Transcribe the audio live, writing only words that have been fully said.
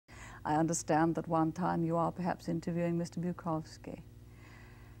I understand that one time you are perhaps interviewing Mr. Bukovsky.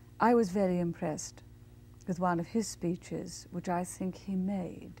 I was very impressed with one of his speeches, which I think he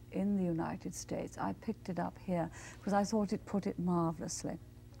made in the United States. I picked it up here because I thought it put it marvelously.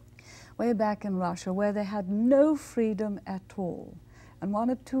 Way back in Russia, where they had no freedom at all, and one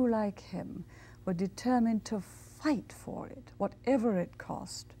or two like him were determined to fight for it, whatever it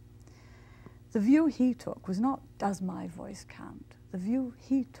cost. The view he took was not, does my voice count? The view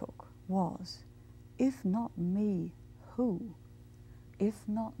he took was, if not me, who? If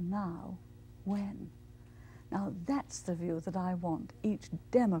not now, when? Now that's the view that I want each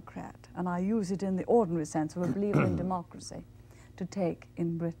Democrat, and I use it in the ordinary sense of a believer in democracy, to take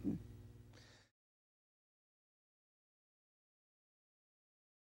in Britain.